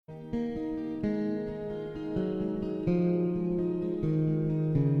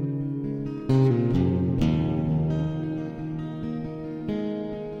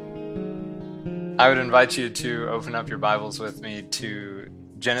I would invite you to open up your Bibles with me to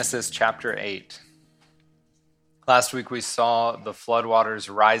Genesis chapter 8. Last week we saw the floodwaters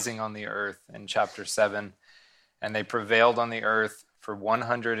rising on the earth in chapter 7, and they prevailed on the earth for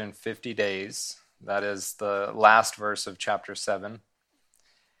 150 days. That is the last verse of chapter 7.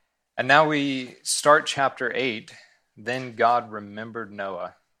 And now we start chapter 8. Then God remembered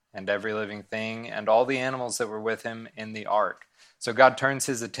Noah and every living thing and all the animals that were with him in the ark. So God turns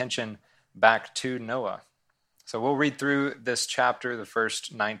his attention back to Noah. So we'll read through this chapter, the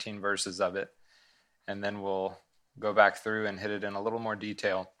first 19 verses of it, and then we'll go back through and hit it in a little more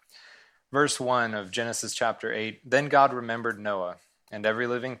detail. Verse 1 of Genesis chapter 8, Then God remembered Noah and every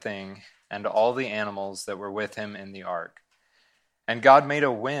living thing and all the animals that were with him in the ark. And God made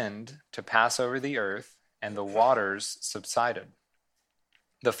a wind to pass over the earth, and the waters subsided.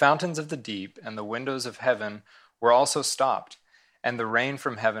 The fountains of the deep and the windows of heaven were also stopped, and the rain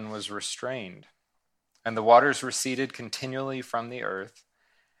from heaven was restrained. And the waters receded continually from the earth.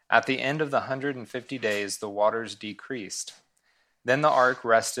 At the end of the 150 days, the waters decreased. Then the ark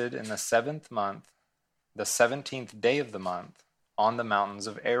rested in the 7th month, the 17th day of the month, on the mountains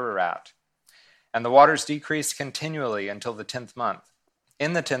of Ararat. And the waters decreased continually until the 10th month.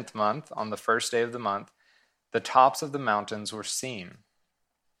 In the 10th month, on the 1st day of the month, the tops of the mountains were seen.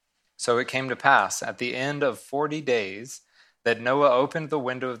 So it came to pass, at the end of 40 days, that Noah opened the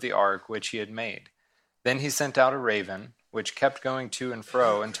window of the ark which he had made. Then he sent out a raven, which kept going to and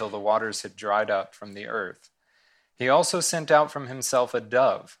fro until the waters had dried up from the earth. He also sent out from himself a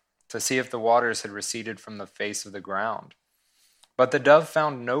dove, to see if the waters had receded from the face of the ground. But the dove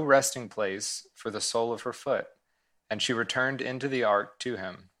found no resting place for the sole of her foot, and she returned into the ark to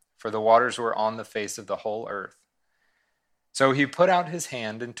him, for the waters were on the face of the whole earth. So he put out his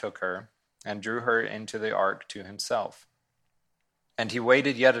hand and took her, and drew her into the ark to himself. And he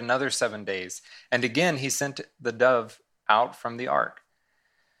waited yet another 7 days, and again he sent the dove out from the ark.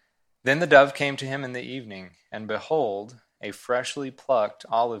 Then the dove came to him in the evening, and behold, a freshly plucked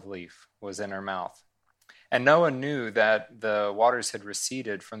olive leaf was in her mouth. And Noah knew that the waters had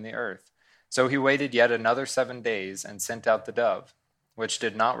receded from the earth. So he waited yet another 7 days, and sent out the dove, which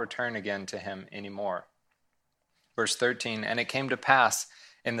did not return again to him any more. Verse 13, And it came to pass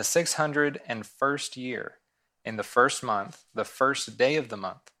in the 601st year, in the 1st month, the 1st day of the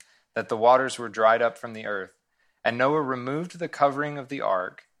month, that the waters were dried up from the earth. And Noah removed the covering of the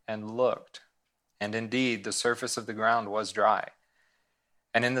ark and looked, and indeed the surface of the ground was dry.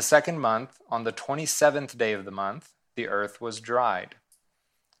 And in the 2nd month, on the 27th day of the month, the earth was dried.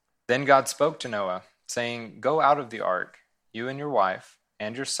 Then God spoke to Noah, saying, Go out of the ark, you and your wife,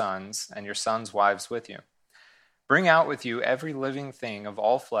 and your sons wives with you. Bring out with you every living thing of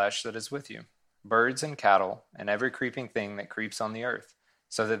all flesh that is with you, birds and cattle, and every creeping thing that creeps on the earth,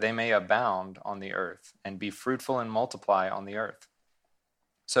 so that they may abound on the earth, and be fruitful and multiply on the earth.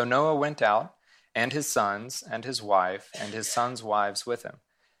 So Noah went out, and his sons, and his wife, and his sons' wives with him.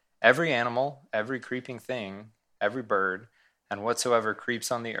 Every animal, every creeping thing, every bird, and whatsoever creeps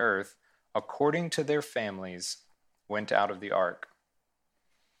on the earth, according to their families, went out of the ark.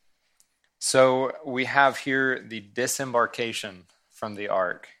 So we have here the disembarkation from the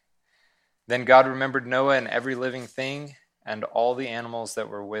ark. Then God remembered Noah and every living thing and all the animals that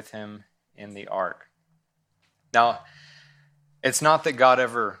were with him in the ark. Now, it's not that God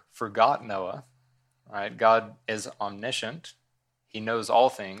ever forgot Noah, right? God is omniscient. He knows all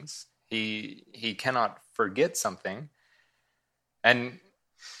things. He cannot forget something. And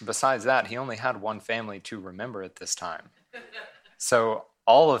besides that, he only had one family to remember at this time. So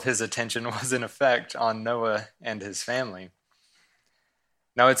all of his attention was in effect on Noah and his family.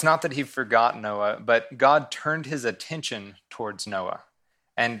 Now, it's not that he forgot Noah, but God turned his attention towards Noah,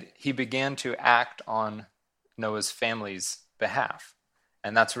 and he began to act on Noah's family's behalf.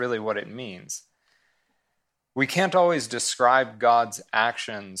 And that's really what it means. We can't always describe God's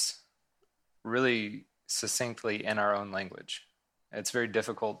actions really succinctly in our own language. It's very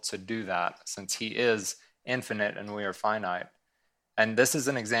difficult to do that since he is infinite and we are finite. And this is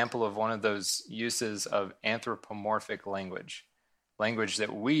an example of one of those uses of anthropomorphic language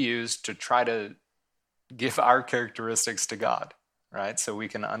that we use to try to give our characteristics to God, right? So we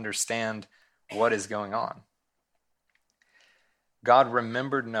can understand what is going on. God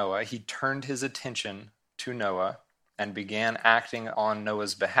remembered Noah. He turned his attention to Noah and began acting on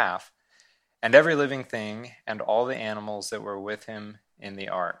Noah's behalf, and every living thing and all the animals that were with him in the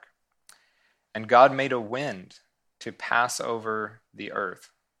ark. And God made a wind to pass over the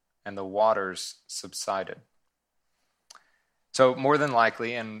earth, and the waters subsided. So more than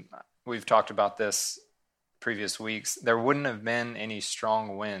likely, and we've talked about this previous weeks, there wouldn't have been any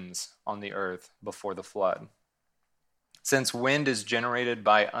strong winds on the earth before the flood. Since wind is generated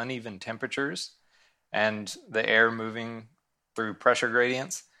by uneven temperatures and the air moving through pressure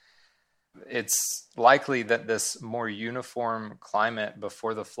gradients, it's likely that this more uniform climate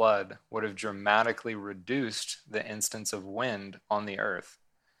before the flood would have dramatically reduced the instance of wind on the earth.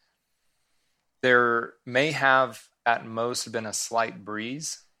 There may have at most been a slight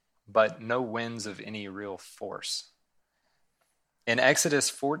breeze, but no winds of any real force. In Exodus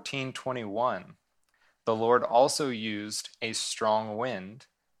 14:21, the Lord also used a strong wind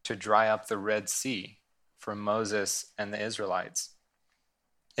to dry up the Red Sea for Moses and the Israelites.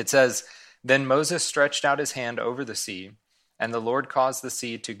 It says, "Then Moses stretched out his hand over the sea, and the Lord caused the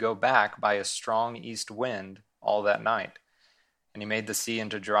sea to go back by a strong east wind all that night. And he made the sea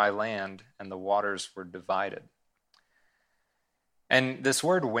into dry land, and the waters were divided." And this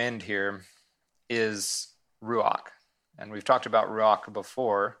word wind here is ruach. And we've talked about ruach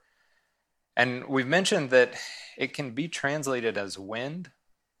before. And we've mentioned that it can be translated as wind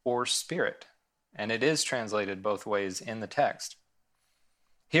or spirit. And it is translated both ways in the text.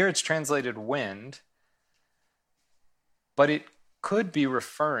 Here it's translated wind, but it could be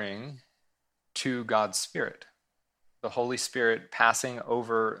referring to God's Spirit, the Holy Spirit passing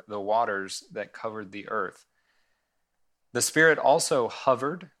over the waters that covered the earth. The Spirit also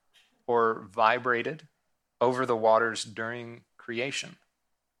hovered or vibrated over the waters during creation.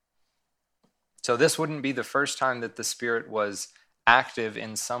 So this wouldn't be the first time that the Spirit was active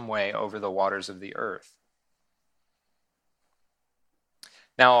in some way over the waters of the earth.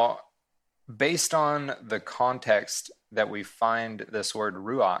 Now, based on the context that we find this word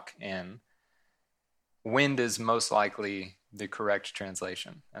ruach in, wind is most likely the correct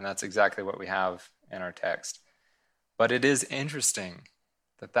translation, and that's exactly what we have in our text. But it is interesting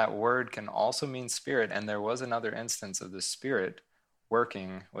that that word can also mean spirit, and there was another instance of the Spirit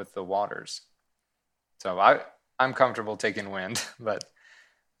working with the waters. So I'm comfortable taking wind, but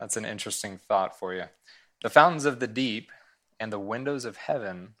that's an interesting thought for you. The fountains of the deep and the windows of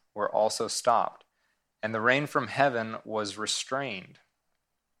heaven were also stopped, and the rain from heaven was restrained.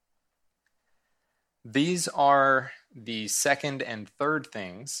 These are the second and third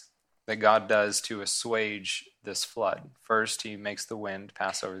things that God does to assuage this flood. First, he makes the wind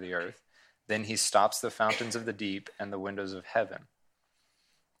pass over the earth. Then he stops the fountains of the deep and the windows of heaven.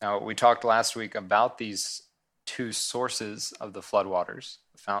 Now, we talked last week about these two sources of the floodwaters,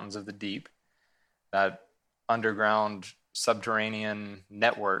 the fountains of the deep, that underground subterranean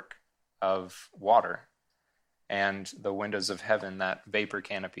network of water, and the windows of heaven, that vapor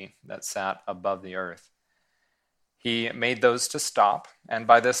canopy that sat above the earth. He made those to stop, and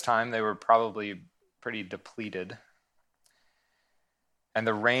by this time they were probably pretty depleted. And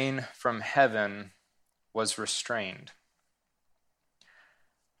the rain from heaven was restrained.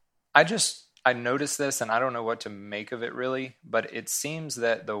 I noticed this, and I don't know what to make of it really, but it seems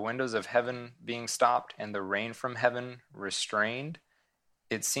that the windows of heaven being stopped and the rain from heaven restrained,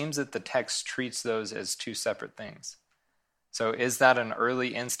 it seems that the text treats those as two separate things. So is that an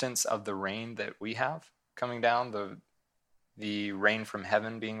early instance of the rain that we have coming down, the rain from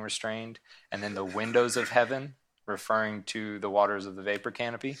heaven being restrained, and then the windows of heaven referring to the waters of the vapor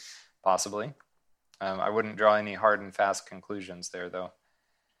canopy? Possibly. I wouldn't draw any hard and fast conclusions there, though.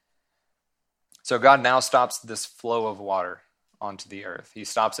 So God now stops this flow of water onto the earth. He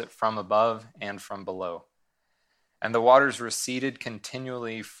stops it from above and from below. And the waters receded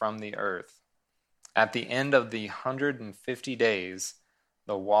continually from the earth. At the end of the 150 days,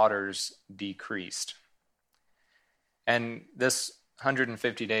 the waters decreased. And this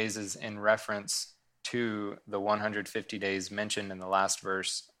 150 days is in reference to the 150 days mentioned in the last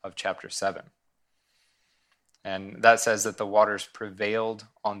verse of chapter 7. And that says that the waters prevailed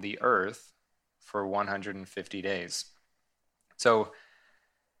on the earth for 150 days. So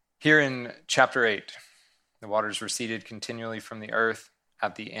here in chapter 8, the waters receded continually from the earth.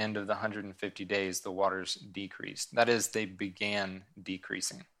 At the end of the 150 days, the waters decreased. That is, they began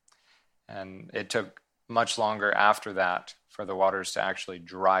decreasing. And it took much longer after that for the waters to actually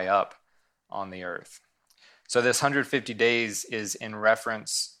dry up on the earth. So this 150 days is in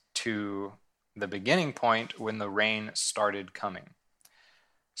reference to the beginning point when the rain started coming.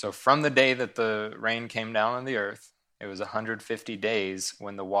 So from the day that the rain came down on the earth, it was 150 days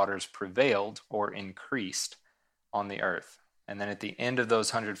when the waters prevailed or increased on the earth. And then at the end of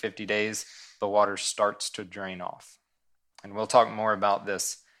those 150 days, the water starts to drain off. And we'll talk more about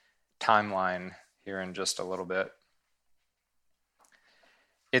this timeline here in just a little bit.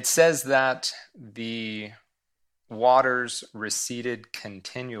 It says that the waters receded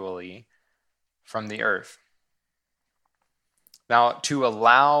continually from the earth. Now, to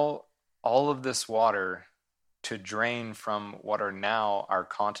allow all of this water to drain from what are now our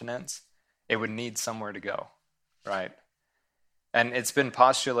continents, it would need somewhere to go, right? And it's been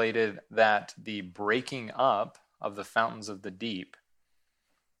postulated that the breaking up of the fountains of the deep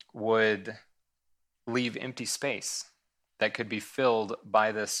would leave empty space that could be filled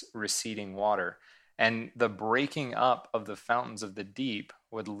by this receding water. And the breaking up of the fountains of the deep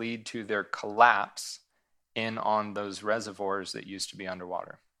would lead to their collapse in on those reservoirs that used to be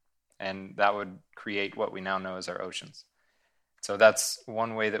underwater. And that would create what we now know as our oceans. So that's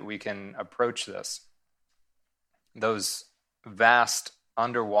one way that we can approach this. Those vast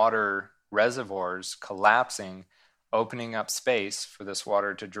underwater reservoirs collapsing, opening up space for this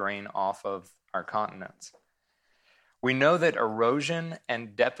water to drain off of our continents. We know that erosion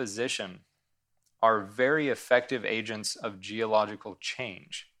and deposition are very effective agents of geological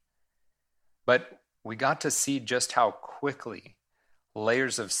change. But we got to see just how quickly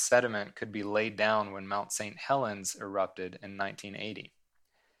layers of sediment could be laid down when Mount St. Helens erupted in 1980.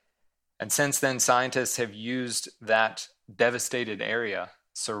 And since then, scientists have used that devastated area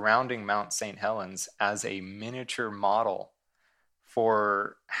surrounding Mount St. Helens as a miniature model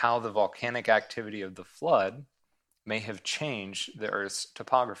for how the volcanic activity of the flood may have changed the Earth's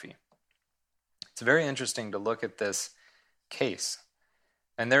topography. It's very interesting to look at this case.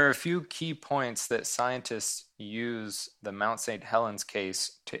 And there are a few key points that scientists use the Mount St. Helens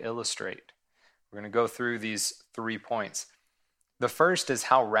case to illustrate. We're going to go through these 3 points. The first is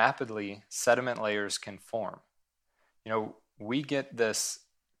how rapidly sediment layers can form. We get this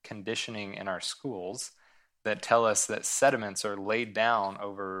conditioning in our schools that tell us that sediments are laid down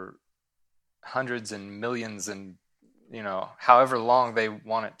over hundreds and millions and, however long they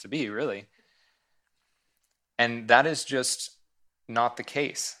want it to be, really. And that is just not the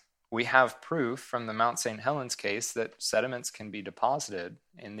case. We have proof from the Mount St. Helens case that sediments can be deposited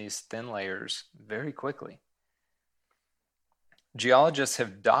in these thin layers very quickly. Geologists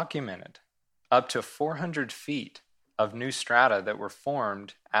have documented up to 400 feet of new strata that were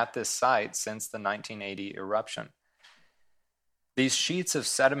formed at this site since the 1980 eruption. These sheets of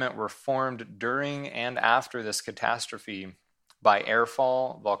sediment were formed during and after this catastrophe by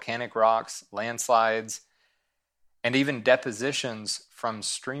airfall, volcanic rocks, landslides, and even depositions from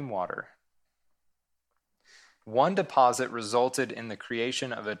stream water. One deposit resulted in the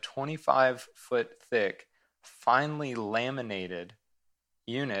creation of a 25-foot thick, finely laminated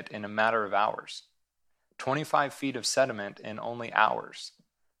unit in a matter of hours. 25 feet of sediment in only hours.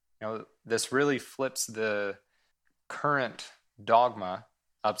 This really flips the current dogma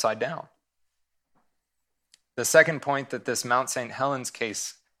upside down. The second point that this Mount St. Helens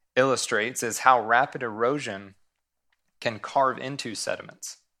case illustrates is how rapid erosion can carve into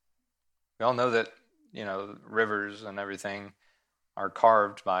sediments. We all know that, rivers and everything are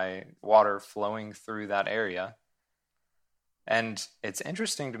carved by water flowing through that area. And it's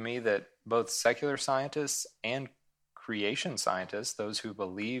interesting to me that both secular scientists and creation scientists, those who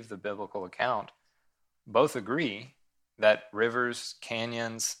believe the biblical account, both agree that rivers,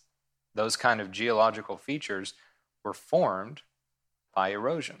 canyons, those kind of geological features were formed by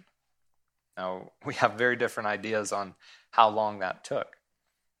erosion. Now, we have very different ideas on how long that took.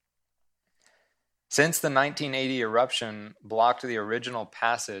 Since the 1980 eruption blocked the original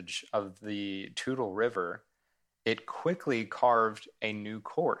passage of the Toutle River, it quickly carved a new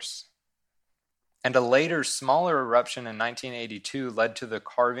course. And a later, smaller eruption in 1982 led to the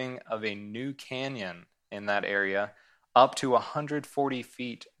carving of a new canyon in that area up to 140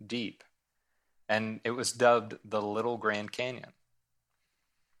 feet deep. And it was dubbed the Little Grand Canyon.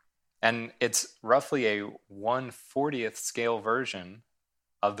 And it's roughly a 1/40th scale version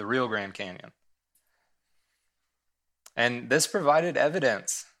of the real Grand Canyon. And this provided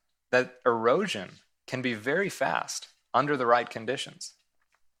evidence that erosion can be very fast under the right conditions.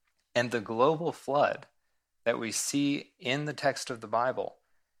 And the global flood that we see in the text of the Bible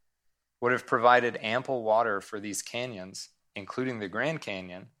would have provided ample water for these canyons, including the Grand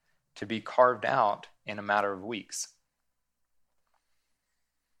Canyon, to be carved out in a matter of weeks.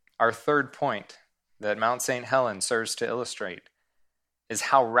 Our third point that Mount St. Helens serves to illustrate is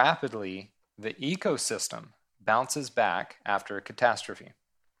how rapidly the ecosystem bounces back after a catastrophe.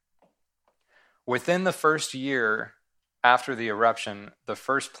 Within the first year after the eruption, the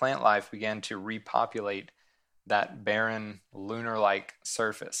first plant life began to repopulate that barren, lunar-like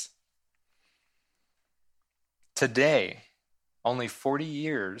surface. Today, only 40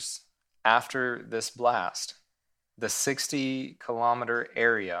 years after this blast, the 60-kilometer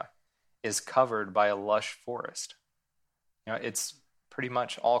area is covered by a lush forest. It's pretty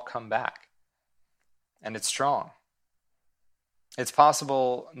much all come back. And it's strong. It's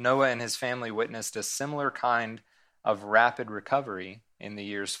possible Noah and his family witnessed a similar kind of rapid recovery in the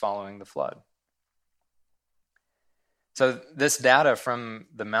years following the flood. So this data from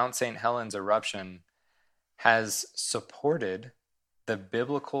the Mount St. Helens eruption has supported the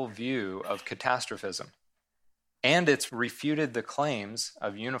biblical view of catastrophism, and it's refuted the claims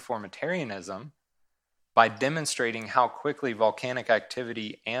of uniformitarianism by demonstrating how quickly volcanic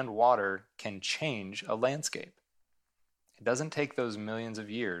activity and water can change a landscape. It doesn't take those millions of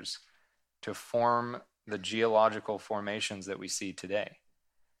years to form the geological formations that we see today.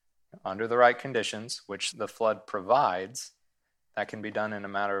 Under the right conditions, which the flood provides, that can be done in a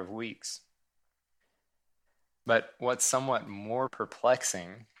matter of weeks. But what's somewhat more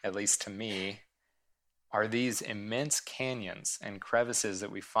perplexing, at least to me, are these immense canyons and crevices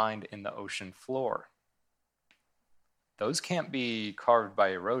that we find in the ocean floor. Those can't be carved by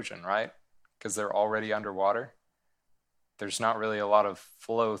erosion, right? Because they're already underwater. There's not really a lot of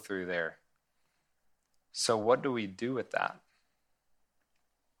flow through there. So what do we do with that?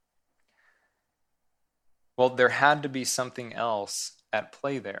 Well, there had to be something else at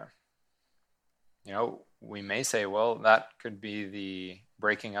play there. You know, we may say, well, that could be the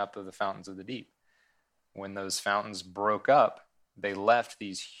breaking up of the fountains of the deep. When those fountains broke up, they left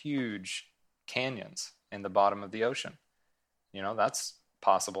these huge canyons in the bottom of the ocean. You know, that's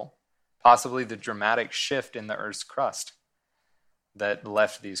possible. Possibly the dramatic shift in the Earth's crust that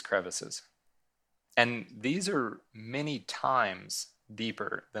left these crevices. And these are many times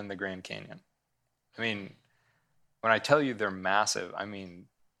deeper than the Grand Canyon. I mean, when I tell you they're massive, I mean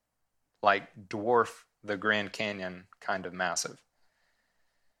like dwarf the Grand Canyon kind of massive.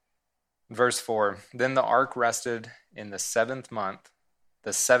 Verse 4, then the ark rested in the 7th month,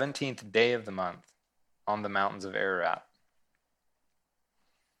 the 17th day of the month, on the mountains of Ararat.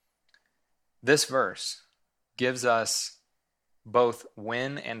 This verse gives us both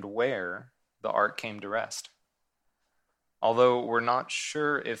when and where the ark came to rest. Although we're not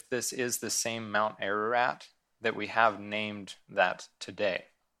sure if this is the same Mount Ararat that we have named that today.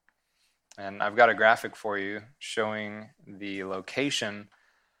 And I've got a graphic for you showing the location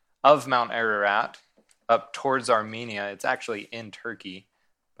of Mount Ararat up towards Armenia. It's actually in Turkey,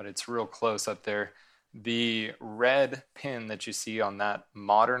 but it's real close up there. The red pin that you see on that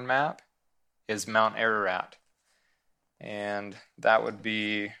modern map is Mount Ararat. And that would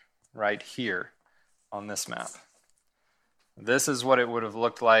be right here on this map. This is what it would have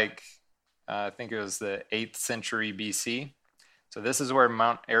looked like, I think it was the 8th century BC. So this is where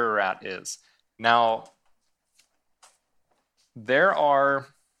Mount Ararat is. Now, there are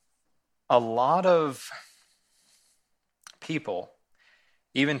a lot of people,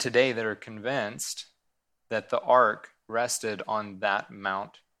 even today, that are convinced that the ark rested on that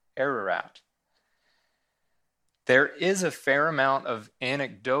Mount Ararat. There is a fair amount of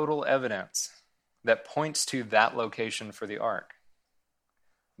anecdotal evidence that points to that location for the ark.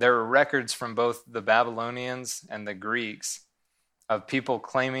 There are records from both the Babylonians and the Greeks of people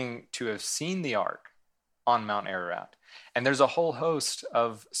claiming to have seen the ark on Mount Ararat. And there's a whole host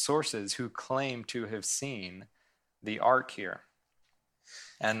of sources who claim to have seen the ark here.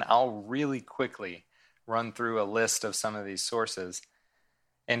 And I'll really quickly run through a list of some of these sources.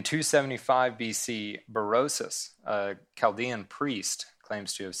 In 275 BC, Berosus, a Chaldean priest,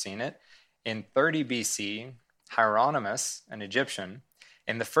 claims to have seen it. In 30 BC, Hieronymus, an Egyptian.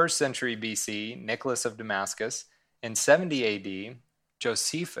 In the 1st century BC, Nicholas of Damascus. In 70 AD,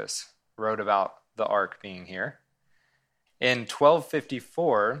 Josephus wrote about the ark being here. In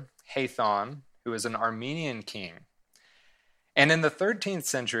 1254, Hathon, who was an Armenian king. And in the 13th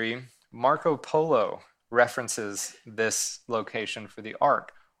century, Marco Polo references this location for the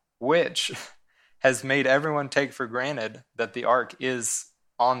ark, which has made everyone take for granted that the ark is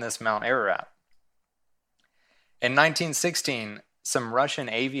on this Mount Ararat. In 1916, some Russian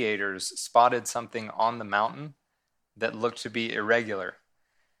aviators spotted something on the mountain that looked to be irregular.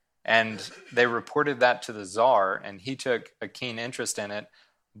 And they reported that to the Tsar, and he took a keen interest in it,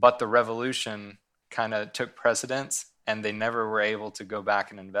 but the revolution kind of took precedence, and they never were able to go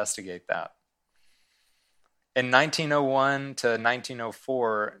back and investigate that. In 1901 to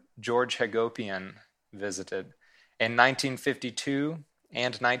 1904, George Hagopian visited. In 1952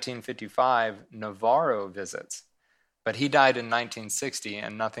 and 1955, Navarro visits. But he died in 1960,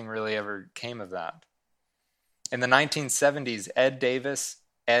 and nothing really ever came of that. In the 1970s, Ed Davis,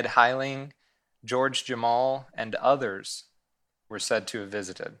 Ed Heiling, George Jamal, and others were said to have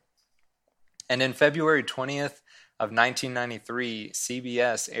visited. And in February 20th of 1993,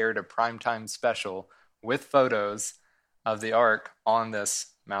 CBS aired a primetime special with photos of the ark on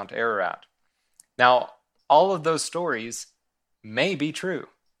this Mount Ararat. Now, all of those stories may be true.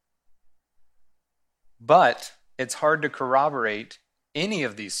 But it's hard to corroborate any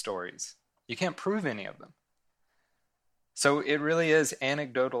of these stories. You can't prove any of them. So it really is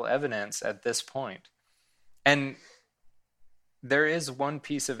anecdotal evidence at this point. And there is one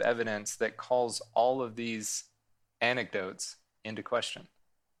piece of evidence that calls all of these anecdotes into question,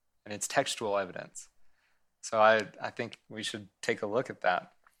 and it's textual evidence. So I think we should take a look at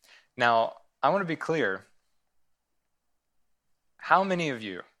that. Now, I want to be clear. How many of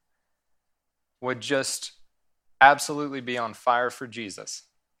you would just absolutely be on fire for Jesus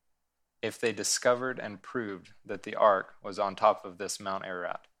if they discovered and proved that the ark was on top of this Mount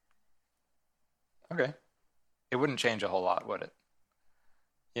Ararat? Okay. It wouldn't change a whole lot, would it?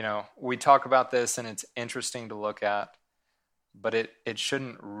 You know, we talk about this and it's interesting to look at, but it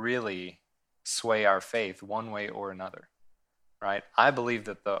shouldn't really sway our faith one way or another, right? I believe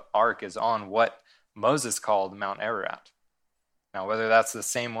that the ark is on what Moses called Mount Ararat. Now, whether that's the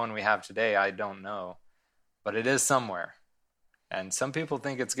same one we have today, I don't know, but it is somewhere. And some people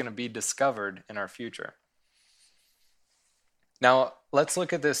think it's going to be discovered in our future. Now, let's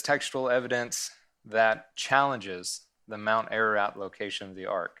look at this textual evidence that challenges the Mount Ararat location of the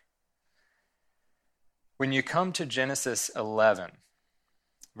ark. When you come to Genesis 11,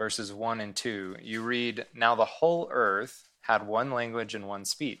 verses 1 and 2, you read, "Now the whole earth had one language and one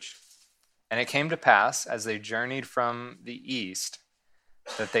speech. And it came to pass, as they journeyed from the east,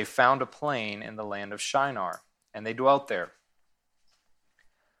 that they found a plain in the land of Shinar, and they dwelt there."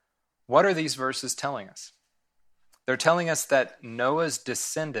 What are these verses telling us? They're telling us that Noah's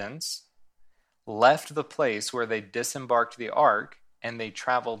descendants left the place where they disembarked the ark, and they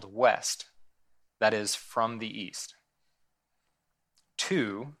traveled west, that is, from the east,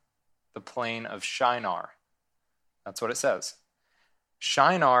 to the plain of Shinar. That's what it says.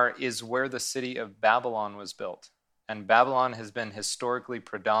 Shinar is where the city of Babylon was built, and Babylon has been historically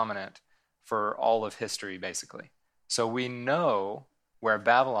predominant for all of history, basically. So we know where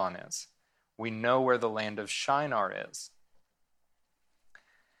Babylon is. We know where the land of Shinar is.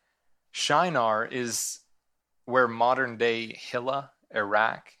 Shinar is where modern-day Hilla,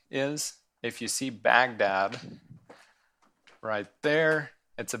 Iraq, is. If you see Baghdad right there,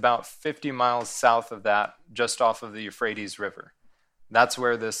 it's about 50 miles south of that, just off of the Euphrates River. That's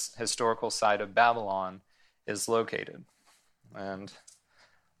where this historical site of Babylon is located. And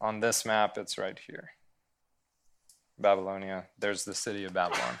on this map, it's right here. Babylonia. There's the city of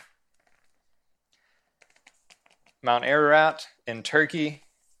Babylon. Mount Ararat in Turkey,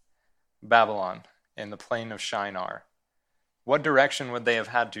 Babylon in the plain of Shinar. What direction would they have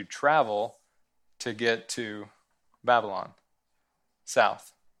had to travel to get to Babylon?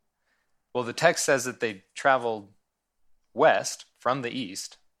 South. Well, the text says that they traveled west from the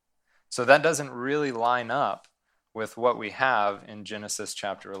east. So that doesn't really line up with what we have in Genesis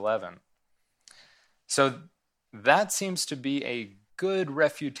chapter 11. So that seems to be a good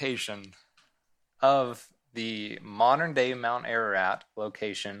refutation of the modern day Mount Ararat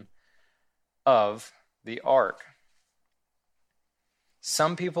location of the ark.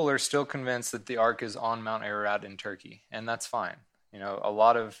 Some people are still convinced that the ark is on Mount Ararat in Turkey, and that's fine. You know, a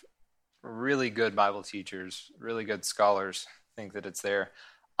lot of really good Bible teachers, really good scholars think that it's there.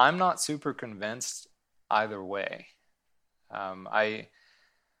 I'm not super convinced either way. I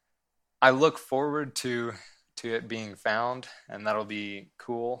look forward to it being found, and that'll be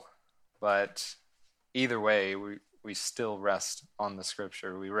cool. But either way, we still rest on the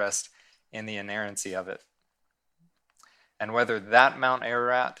Scripture. We rest in the inerrancy of it. And whether that Mount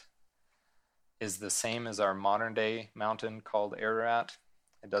Ararat is the same as our modern day mountain called Ararat,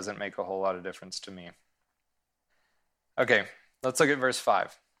 it doesn't make a whole lot of difference to me. Okay, let's look at verse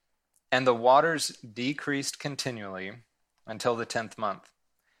 5. "And the waters decreased continually until the 10th month.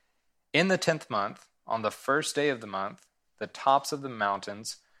 In the 10th month, on the first day of the month, the tops of the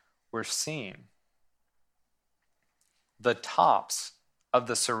mountains were seen." The tops of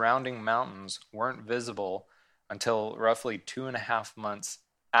the surrounding mountains weren't visible until roughly 2.5 months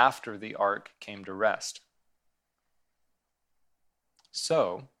after the ark came to rest.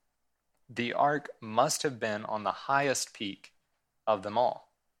 So, the ark must have been on the highest peak of them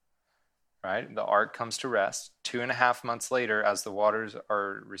all, right? The ark comes to rest. 2.5 months later, as the waters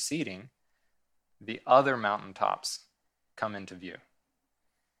are receding, the other mountaintops come into view.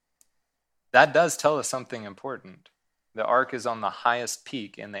 That does tell us something important. The ark is on the highest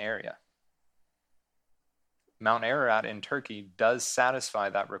peak in the area. Mount Ararat in Turkey does satisfy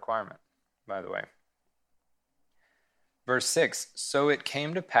that requirement, by the way. Verse 6, "So it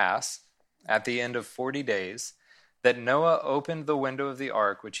came to pass at the end of 40 days that Noah opened the window of the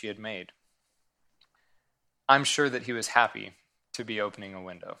ark which he had made." I'm sure that he was happy to be opening a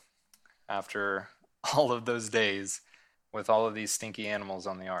window after all of those days with all of these stinky animals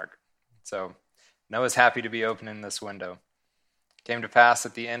on the ark. So Noah's happy to be opening this window. It came to pass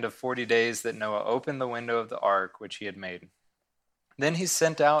at the end of 40 days that Noah opened the window of the ark which he had made. Then he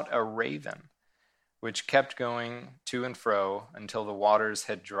sent out a raven, which kept going to and fro until the waters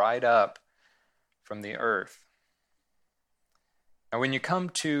had dried up from the earth. Now, when you come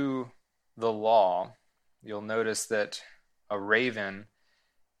to the law, you'll notice that a raven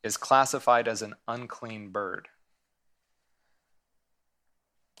is classified as an unclean bird.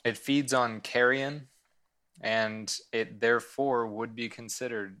 It feeds on carrion, and it therefore would be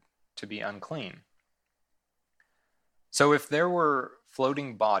considered to be unclean. So if there were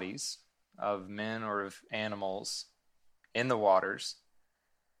floating bodies of men or of animals in the waters,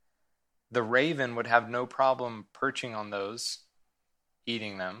 the raven would have no problem perching on those,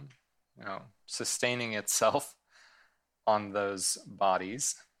 eating them, sustaining itself on those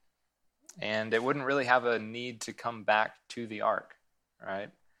bodies, and it wouldn't really have a need to come back to the ark, right?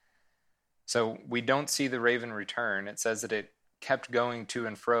 So we don't see the raven return. It says that it kept going to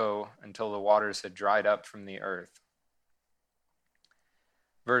and fro until the waters had dried up from the earth.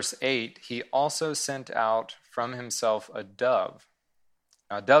 Verse 8, he also sent out from himself a dove.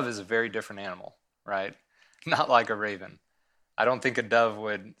 Now, a dove is a very different animal, right? Not like a raven. I don't think a dove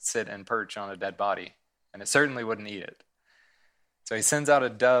would sit and perch on a dead body, and it certainly wouldn't eat it. So he sends out a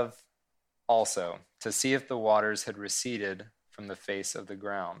dove also to see if the waters had receded from the face of the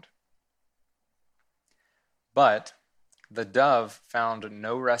ground. But the dove found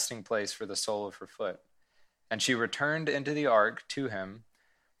no resting place for the sole of her foot, and she returned into the ark to him,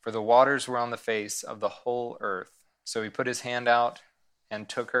 for the waters were on the face of the whole earth. So he put his hand out and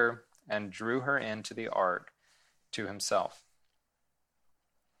took her and drew her into the ark to himself.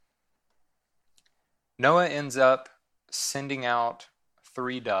 Noah ends up sending out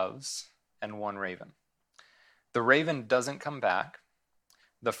 3 doves and 1 raven. The raven doesn't come back.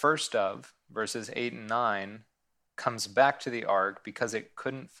 The first dove, verses 8 and 9, comes back to the ark because it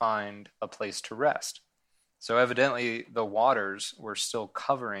couldn't find a place to rest. So evidently the waters were still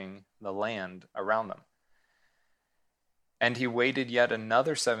covering the land around them. And he waited yet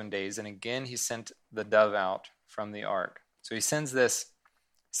another 7 days, and again he sent the dove out from the ark. So he sends this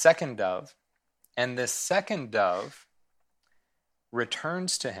second dove, and this second dove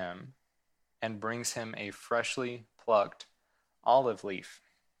returns to him and brings him a freshly plucked olive leaf.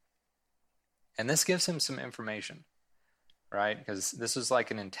 And this gives him some information, right? Because this is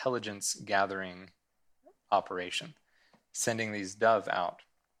like an intelligence gathering operation, sending these dove out.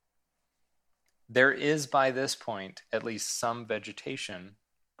 There is, by this point, at least some vegetation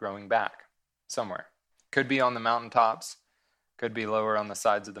growing back somewhere. Could be on the mountaintops, could be lower on the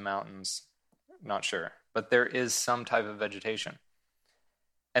sides of the mountains, not sure. But there is some type of vegetation.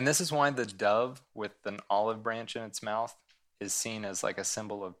 And this is why the dove with an olive branch in its mouth is seen as like a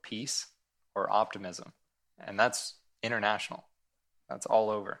symbol of peace or optimism. And that's international. That's all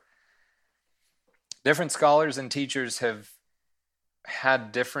over. Different scholars and teachers have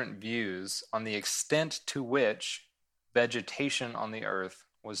had different views on the extent to which vegetation on the earth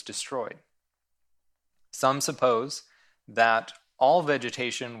was destroyed. Some suppose that all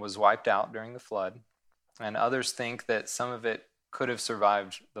vegetation was wiped out during the flood, and others think that some of it could have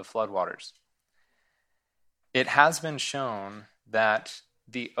survived the floodwaters. It has been shown that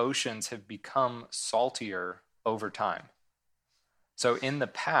the oceans have become saltier over time. So in the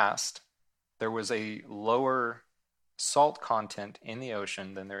past, there was a lower salt content in the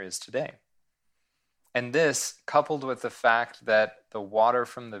ocean than there is today. And this, coupled with the fact that the water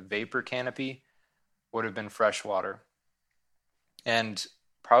from the vapor canopy would have been fresh water, and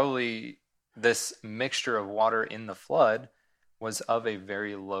probably this mixture of water in the flood was of a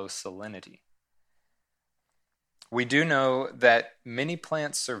very low salinity. We do know that many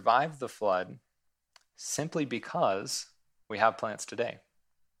plants survived the flood simply because we have plants today.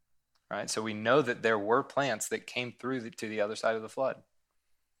 Right? So we know that there were plants that came through to the other side of the flood.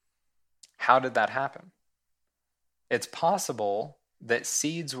 How did that happen? It's possible that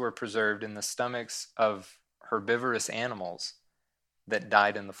seeds were preserved in the stomachs of herbivorous animals that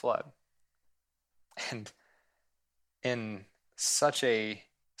died in the flood. And in such a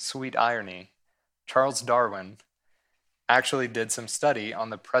sweet irony, Charles Darwin actually did some study on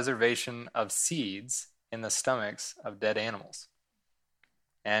the preservation of seeds in the stomachs of dead animals.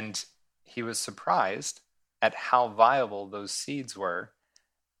 And he was surprised at how viable those seeds were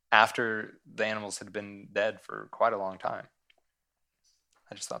after the animals had been dead for quite a long time.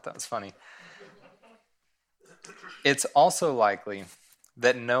 I just thought that was funny. It's also likely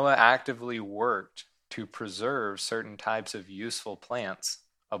that Noah actively worked to preserve certain types of useful plants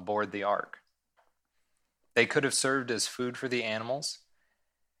aboard the ark. They could have served as food for the animals.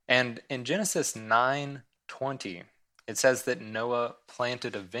 And in Genesis 9:20, it says that Noah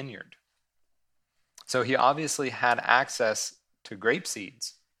planted a vineyard. So he obviously had access to grape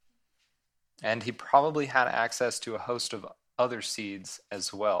seeds, and he probably had access to a host of other seeds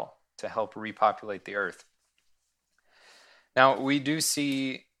as well to help repopulate the earth. Now, we do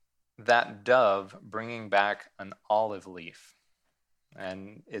see that dove bringing back an olive leaf,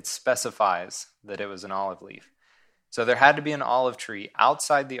 and it specifies that it was an olive leaf. So there had to be an olive tree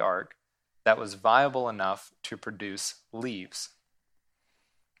outside the ark that was viable enough to produce leaves.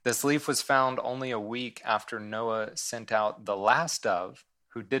 This leaf was found only a week after Noah sent out the last dove,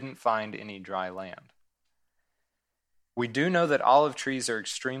 who didn't find any dry land. We do know that olive trees are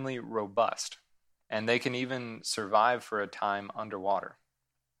extremely robust, and they can even survive for a time underwater.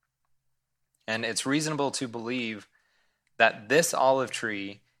 And it's reasonable to believe that this olive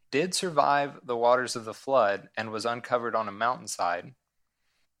tree did survive the waters of the flood and was uncovered on a mountainside.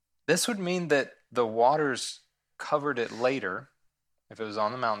 This would mean that the waters covered it later. If it was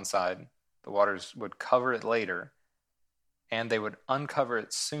on the mountainside, the waters would cover it later, and they would uncover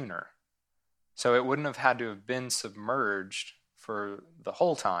it sooner. So it wouldn't have had to have been submerged for the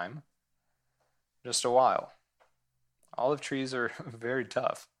whole time, just a while. Olive trees are very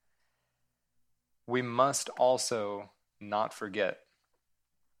tough. We must also not forget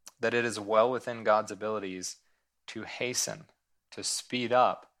that it is well within God's abilities to hasten, to speed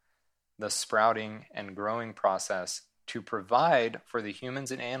up the sprouting and growing process to provide for the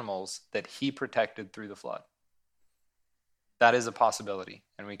humans and animals that he protected through the flood. That is a possibility,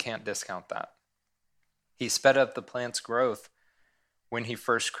 and we can't discount that. He sped up the plant's growth when he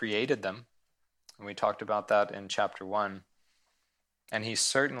first created them, and we talked about that in chapter 1, and he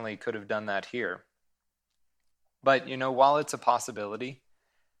certainly could have done that here. But, while it's a possibility,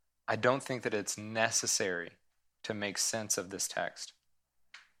 I don't think that it's necessary to make sense of this text.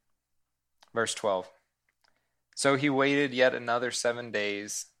 Verse 12. So he waited yet another 7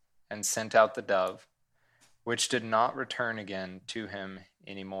 days and sent out the dove, which did not return again to him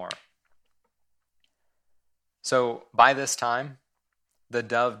anymore. So by this time, the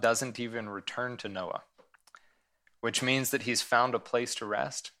dove doesn't even return to Noah, which means that he's found a place to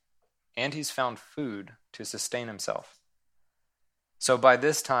rest and he's found food to sustain himself. So by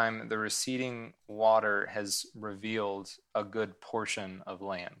this time, the receding water has revealed a good portion of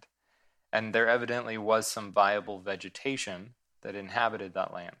land. And there evidently was some viable vegetation that inhabited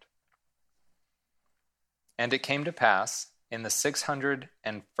that land. And it came to pass in the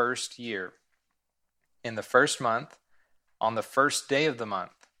 601st year, in the first month, on the first day of the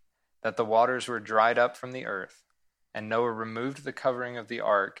month, that the waters were dried up from the earth, and Noah removed the covering of the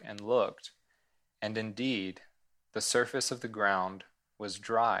ark and looked, and indeed the surface of the ground was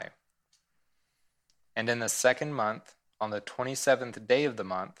dry. And in the second month, on the 27th day of the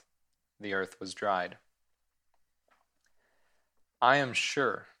month, the earth was dried. I am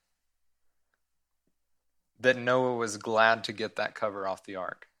sure that Noah was glad to get that cover off the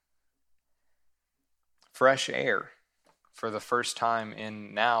ark. Fresh air for the first time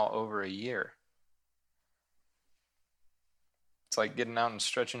in now over a year. It's like getting out and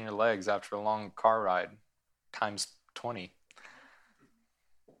stretching your legs after a long car ride, times 20.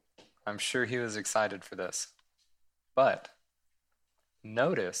 I'm sure he was excited for this. But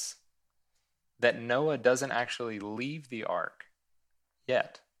notice that Noah doesn't actually leave the ark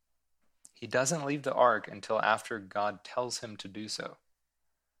yet. He doesn't leave the ark until after God tells him to do so.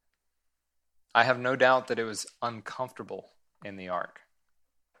 I have no doubt that it was uncomfortable in the ark.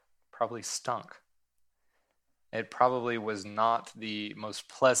 Probably stunk. It probably was not the most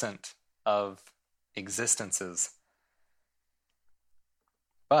pleasant of existences.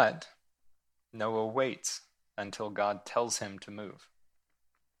 But Noah waits until God tells him to move.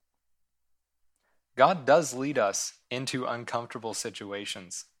 God does lead us into uncomfortable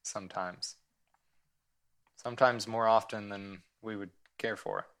situations sometimes. Sometimes more often than we would care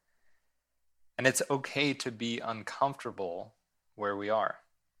for. And it's okay to be uncomfortable where we are.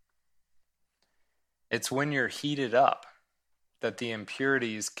 It's when you're heated up that the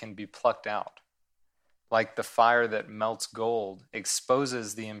impurities can be plucked out. Like the fire that melts gold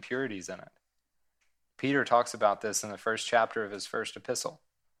exposes the impurities in it. Peter talks about this in the first chapter of his first epistle.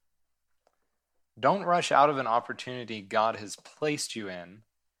 Don't rush out of an opportunity God has placed you in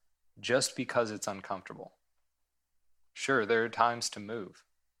just because it's uncomfortable. Sure, there are times to move.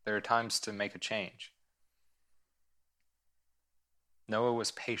 There are times to make a change. Noah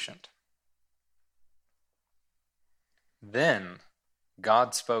was patient. Then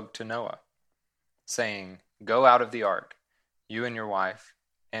God spoke to Noah, saying, "Go out of the ark, you and your wife,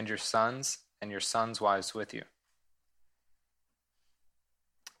 and your sons and your sons' wives with you."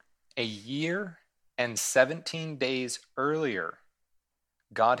 A year and 17 days earlier,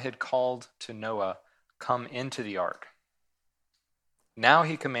 God had called to Noah, "Come into the ark." Now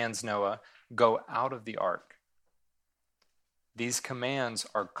he commands Noah, "Go out of the ark." These commands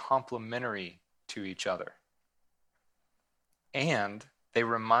are complementary to each other. And they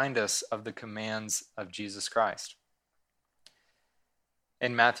remind us of the commands of Jesus Christ.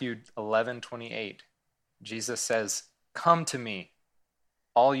 In Matthew 11:28, Jesus says, "Come to me,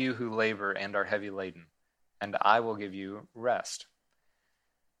 all you who labor and are heavy laden, and I will give you rest."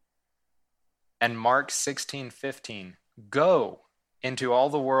 And Mark 16:15, "Go into all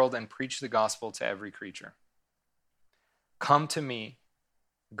the world and preach the gospel to every creature." Come to me,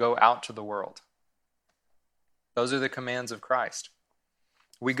 go out to the world. Those are the commands of Christ.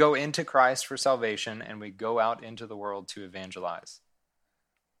 We go into Christ for salvation, and we go out into the world to evangelize.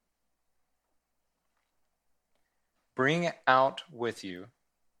 Bring out with you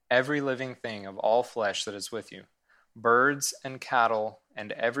every living thing of all flesh that is with you, birds and cattle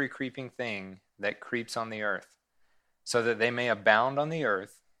and every creeping thing that creeps on the earth, so that they may abound on the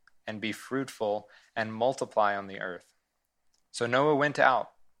earth and be fruitful and multiply on the earth. So Noah went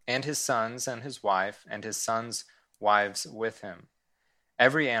out, and his sons and his wife and his sons' wives with him.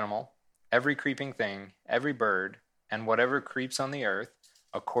 Every animal, every creeping thing, every bird, and whatever creeps on the earth,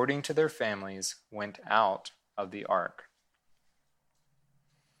 according to their families, went out of the ark.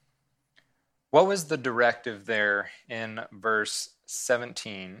 What was the directive there in verse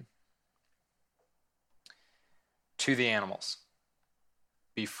 17 to the animals?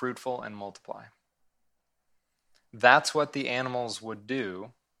 Be fruitful and multiply. That's what the animals would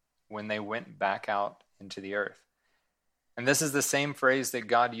do when they went back out into the earth. And this is the same phrase that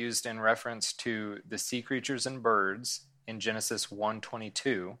God used in reference to the sea creatures and birds in Genesis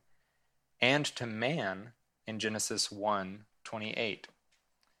 1:22 and to man in Genesis 1:28.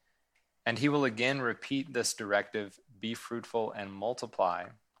 And he will again repeat this directive, "Be fruitful and multiply,"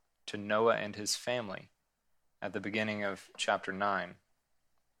 to Noah and his family at the beginning of chapter 9.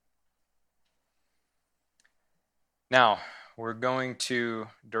 Now, we're going to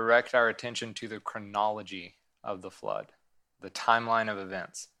direct our attention to the chronology of the flood, the timeline of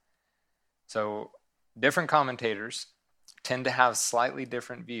events. So, different commentators tend to have slightly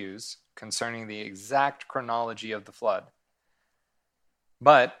different views concerning the exact chronology of the flood.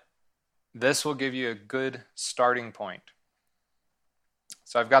 But this will give you a good starting point.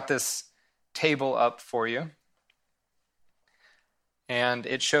 So I've got this table up for you, and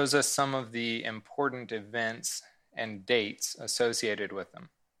it shows us some of the important events and dates associated with them.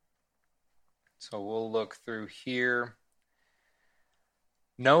 So we'll look through here.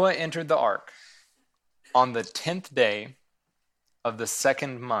 Noah entered the ark on the 10th day of the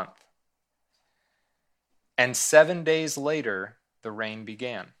 2nd month, and 7 days later the rain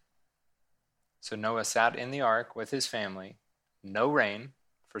began. So Noah sat in the ark with his family, no rain,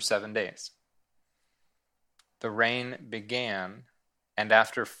 for 7 days. The rain began, and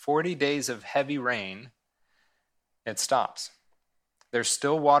after 40 days of heavy rain, it stops. There's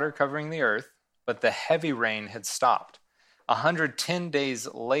still water covering the earth, but the heavy rain had stopped. 110 days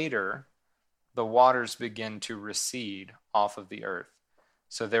later, the waters begin to recede off of the earth.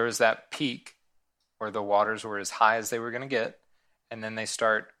 So there was that peak where the waters were as high as they were going to get, and then they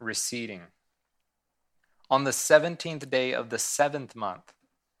start receding. On the 17th day of the 7th month,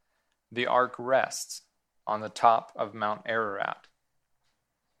 the ark rests on the top of Mount Ararat.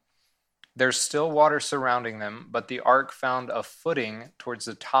 There's still water surrounding them, but the ark found a footing towards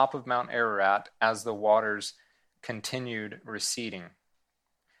the top of Mount Ararat as the waters continued receding.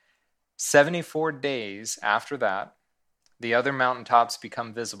 74 days after that, the other mountaintops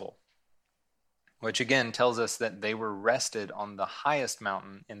become visible, which again tells us that they were rested on the highest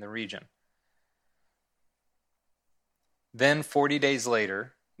mountain in the region. Then 40 days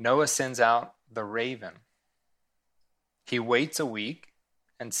later, Noah sends out the raven. He waits a week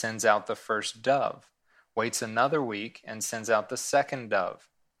and sends out the first dove, waits another week and sends out the second dove,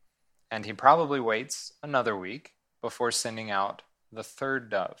 and he probably waits another week before sending out the third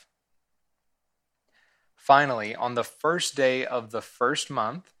dove. Finally, on the first day of the first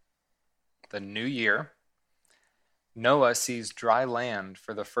month, the new year, Noah sees dry land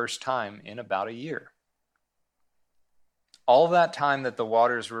for the first time in about a year. All that time that the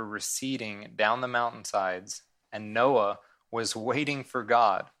waters were receding down the mountainsides, and Noah was waiting for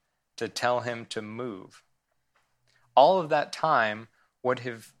God to tell him to move. All of that time would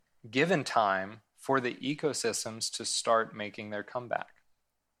have given time for the ecosystems to start making their comeback.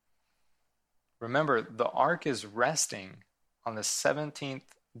 Remember, the ark is resting on the 17th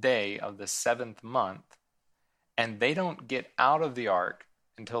day of the 7th month, and they don't get out of the ark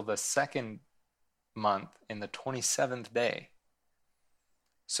until the second month in the 27th day.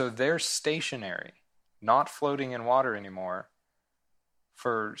 So they're stationary, not floating in water anymore,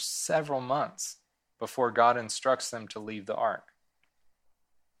 for several months before God instructs them to leave the ark.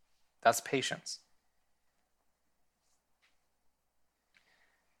 That's patience.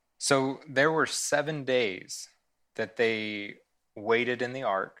 So there were 7 days that they waited in the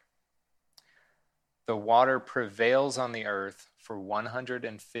ark. The water prevails on the earth for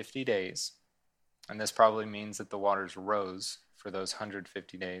 150 days. And this probably means that the waters rose for those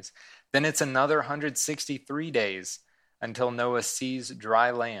 150 days. Then it's another 163 days until Noah sees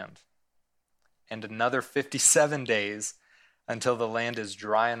dry land. And another 57 days until the land is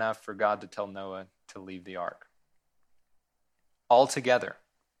dry enough for God to tell Noah to leave the ark. Altogether,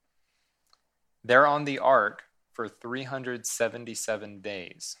 they're on the ark for 377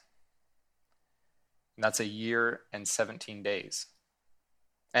 days. And that's a year and 17 days.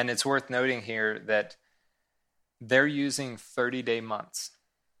 And it's worth noting here that they're using 30-day months.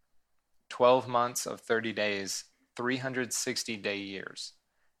 12 months of 30 days, 360-day years.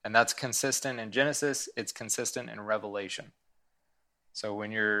 And that's consistent in Genesis, it's consistent in Revelation. So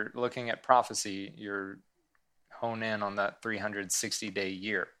when you're looking at prophecy, you're hone in on that 360-day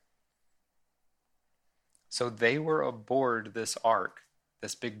year. So they were aboard this ark,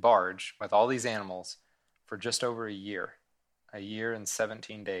 this big barge, with all these animals for just over a year and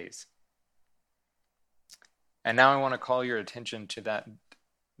 17 days. And now I want to call your attention to that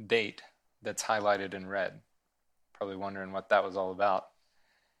date that's highlighted in red. Probably wondering what that was all about.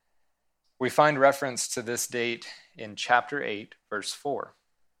 We find reference to this date in chapter 8, verse 4.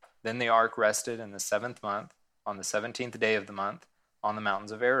 Then the ark rested in the 7th month, on the 17th day of the month, on the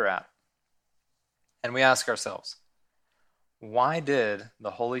mountains of Ararat. And we ask ourselves, why did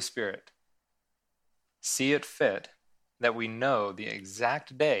the Holy Spirit see it fit that we know the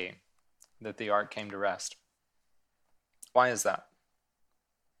exact day that the ark came to rest? Why is that?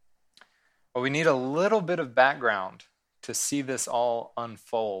 Well, we need a little bit of background to see this all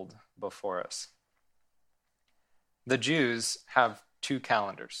unfold before us. The Jews have 2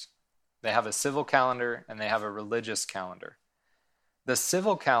 calendars. They have a civil calendar and they have a religious calendar. The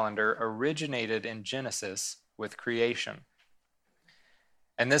civil calendar originated in Genesis with creation.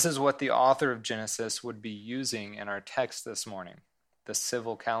 And this is what the author of Genesis would be using in our text this morning, the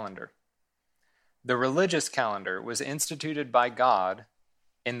civil calendar. The religious calendar was instituted by God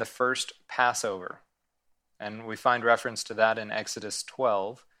in the first Passover. And we find reference to that in Exodus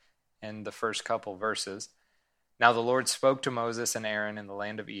 12 in the first couple verses. Now the Lord spoke to Moses and Aaron in the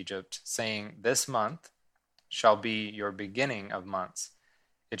land of Egypt, saying, "This month shall be your beginning of months.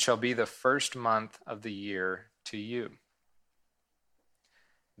 It shall be the first month of the year to you."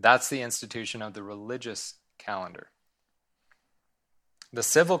 That's the institution of the religious calendar. The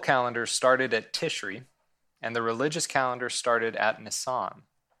civil calendar started at Tishri, and the religious calendar started at Nisan.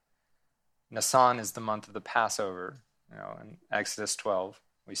 Nisan is the month of the Passover. In Exodus 12,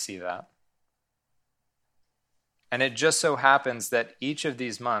 we see that. And it just so happens that each of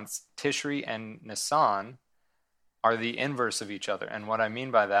these months, Tishri and Nisan, are the inverse of each other. And what I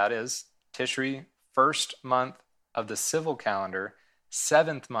mean by that is Tishri, first month of the civil calendar,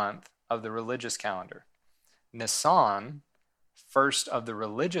 7th month of the religious calendar. Nisan, first of the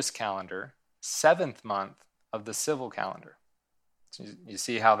religious calendar, 7th month of the civil calendar. So you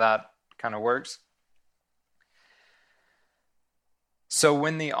see how that kind of works? So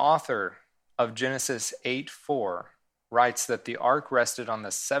when the author of Genesis 8:4 writes that the ark rested on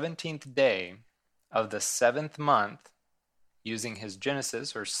the 17th day of the 7th month using his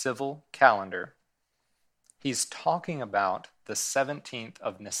Genesis or civil calendar, he's talking about the 17th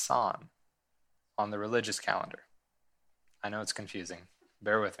of Nisan on the religious calendar. I know it's confusing.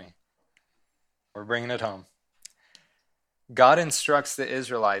 Bear with me. We're bringing it home. God instructs the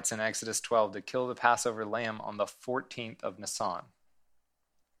Israelites in Exodus 12 to kill the Passover lamb on the 14th of Nisan.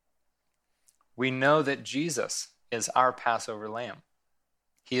 We know that Jesus is our Passover lamb.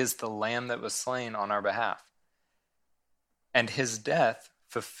 He is the lamb that was slain on our behalf. And his death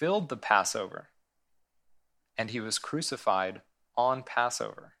fulfilled the Passover. And he was crucified on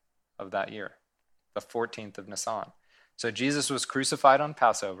Passover of that year, the 14th of Nisan. So Jesus was crucified on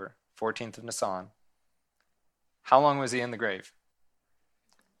Passover, 14th of Nisan. How long was he in the grave?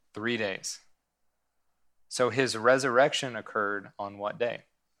 3 days. So his resurrection occurred on what day?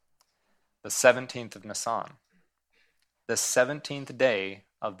 The 17th of Nisan. The 17th day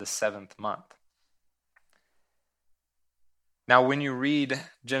of the 7th month. Now when you read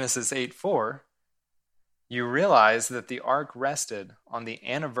Genesis 8:4, you realize that the ark rested on the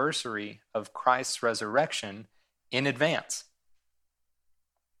anniversary of Christ's resurrection in advance.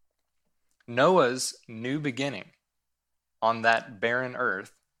 Noah's new beginning on that barren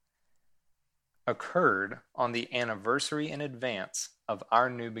earth occurred on the anniversary in advance of our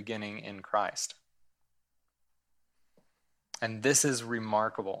new beginning in Christ. And this is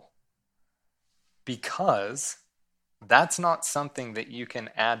remarkable because that's not something that you can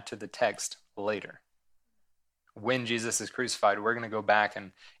add to the text later. When Jesus is crucified, we're going to go back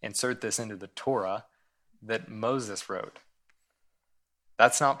and insert this into the Torah that Moses wrote.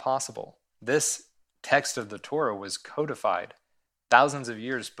 That's not possible. This text of the Torah was codified thousands of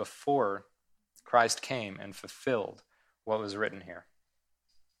years before Christ came and fulfilled what was written here.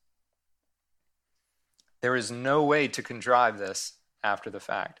 There is no way to contrive this after the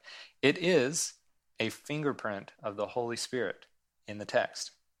fact. It is a fingerprint of the Holy Spirit in the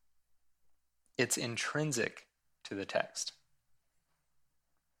text. It's intrinsic to the text.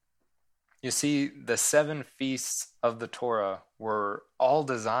 You see, the 7 feasts of the Torah were all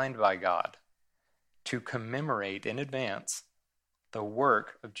designed by God to commemorate in advance the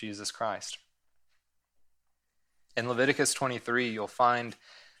work of Jesus Christ. In Leviticus 23, you'll find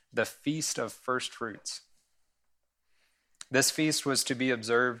the Feast of First Fruits. This feast was to be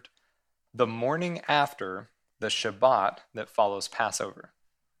observed the morning after the Shabbat that follows Passover.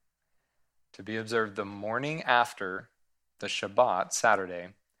 To be observed the morning after the Shabbat, Saturday,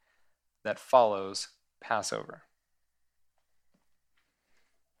 that follows Passover.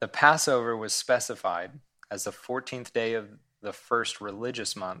 The Passover was specified as the 14th day of the first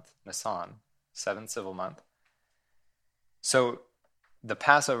religious month, Nisan, 7th civil month. So the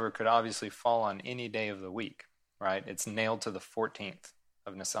Passover could obviously fall on any day of the week, right? It's nailed to the 14th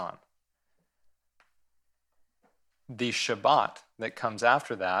of Nisan. The Shabbat that comes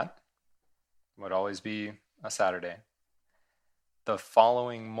after that would always be a Saturday. The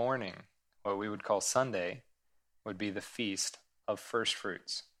following morning, what we would call Sunday, would be the Feast of First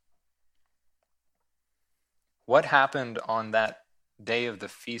Fruits. What happened on that day of the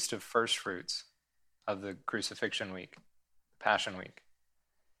Feast of First Fruits of the Crucifixion Week, Passion Week?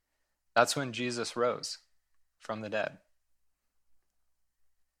 That's when Jesus rose from the dead.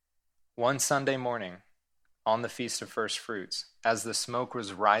 One Sunday morning, on the Feast of First Fruits, as the smoke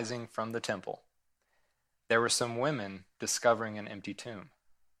was rising from the temple, there were some women discovering an empty tomb.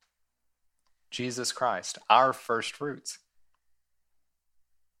 Jesus Christ, our first fruits,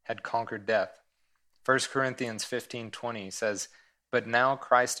 had conquered death. 1 Corinthians 15:20 says, "But now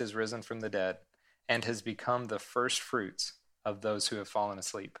Christ is risen from the dead and has become the first fruits of those who have fallen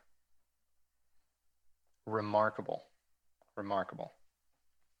asleep." Remarkable. Remarkable.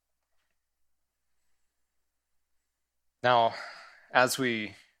 Now, as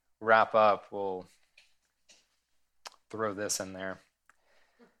we wrap up, we'll throw this in there.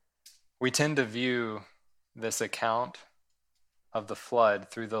 We tend to view this account of the flood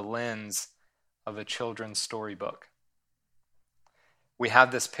through the lens of a children's storybook. We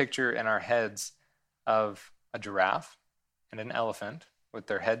have this picture in our heads of a giraffe and an elephant with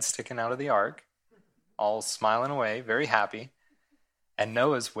their heads sticking out of the ark, all smiling away, very happy, and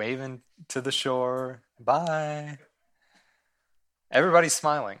Noah's waving to the shore, bye. Everybody's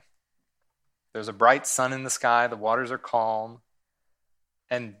smiling. There's a bright sun in the sky, the waters are calm,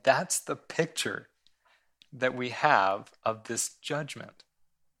 and that's the picture that we have of this judgment.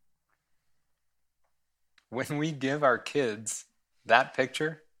 When we give our kids that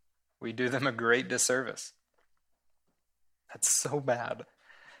picture, we do them a great disservice. That's so bad.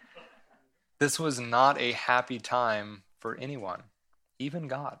 This was not a happy time for anyone, even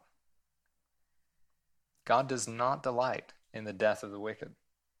God. God does not delight in the death of the wicked.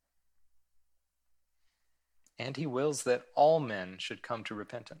 And he wills that all men should come to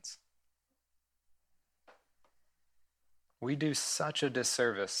repentance. We do such a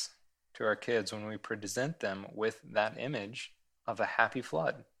disservice to our kids when we present them with that image of a happy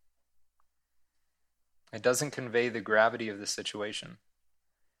flood. It doesn't convey the gravity of the situation.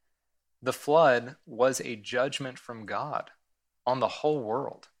 The flood was a judgment from God on the whole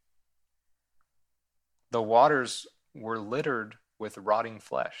world. The waters were littered with rotting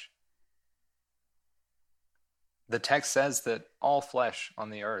flesh. The text says that all flesh on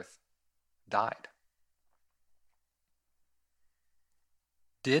the earth died.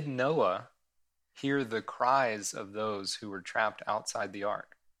 Did Noah hear the cries of those who were trapped outside the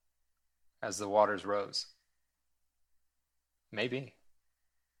ark as the waters rose? Maybe.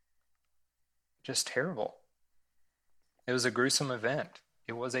 Just terrible. It was a gruesome event.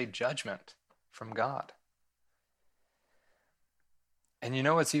 It was a judgment from God. And you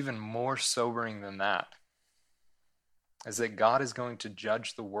know what's even more sobering than that? is that God is going to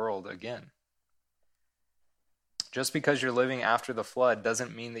judge the world again. Just because you're living after the flood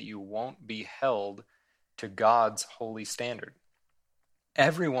doesn't mean that you won't be held to God's holy standard.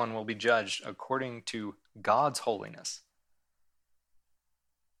 Everyone will be judged according to God's holiness.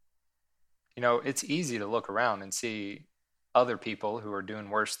 You know, it's easy to look around and see other people who are doing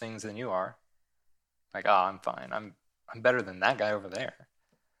worse things than you are. Like, I'm fine. I'm better than that guy over there.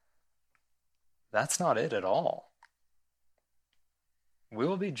 That's not it at all. We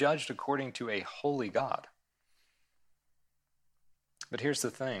will be judged according to a holy God. But here's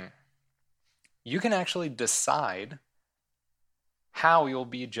the thing. You can actually decide how you'll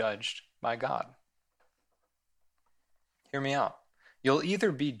be judged by God. Hear me out. You'll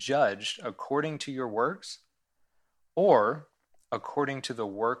either be judged according to your works or according to the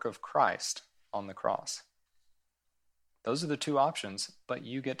work of Christ on the cross. Those are the two options, but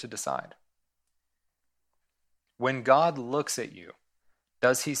you get to decide. When God looks at you,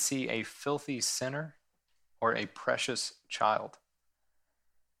 does he see a filthy sinner or a precious child?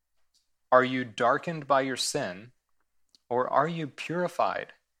 Are you darkened by your sin, or are you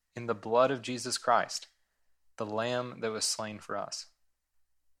purified in the blood of Jesus Christ, the Lamb that was slain for us?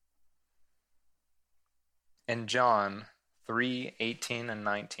 In John 3:18 and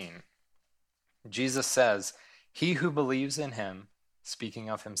 19, Jesus says, "He who believes in him," speaking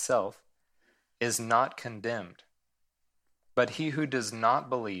of himself, "is not condemned. But he who does not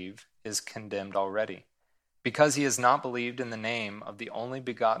believe is condemned already, because he has not believed in the name of the only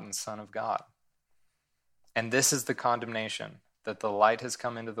begotten Son of God. And this is the condemnation, that the light has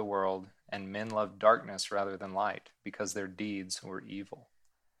come into the world, and men love darkness rather than light, because their deeds were evil."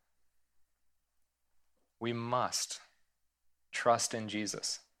 We must trust in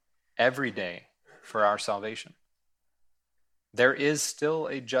Jesus every day for our salvation. There is still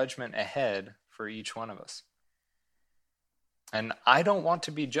a judgment ahead for each one of us. And I don't want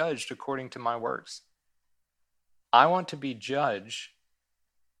to be judged according to my works. I want to be judged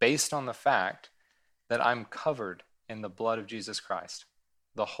based on the fact that I'm covered in the blood of Jesus Christ,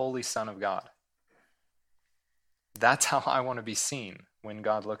 the Holy Son of God. That's how I want to be seen when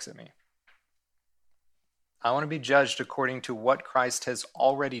God looks at me. I want to be judged according to what Christ has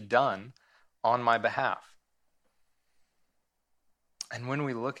already done on my behalf. And when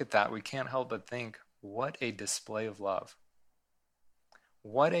we look at that, we can't help but think, what a display of love.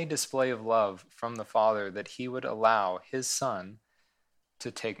 What a display of love from the Father that he would allow his Son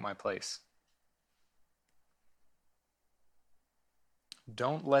to take my place.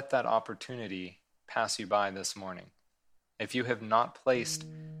 Don't let that opportunity pass you by this morning if you have not placed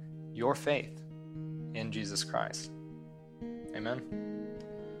your faith in Jesus Christ. Amen.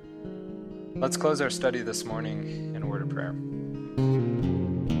 Let's close our study this morning in a word of prayer.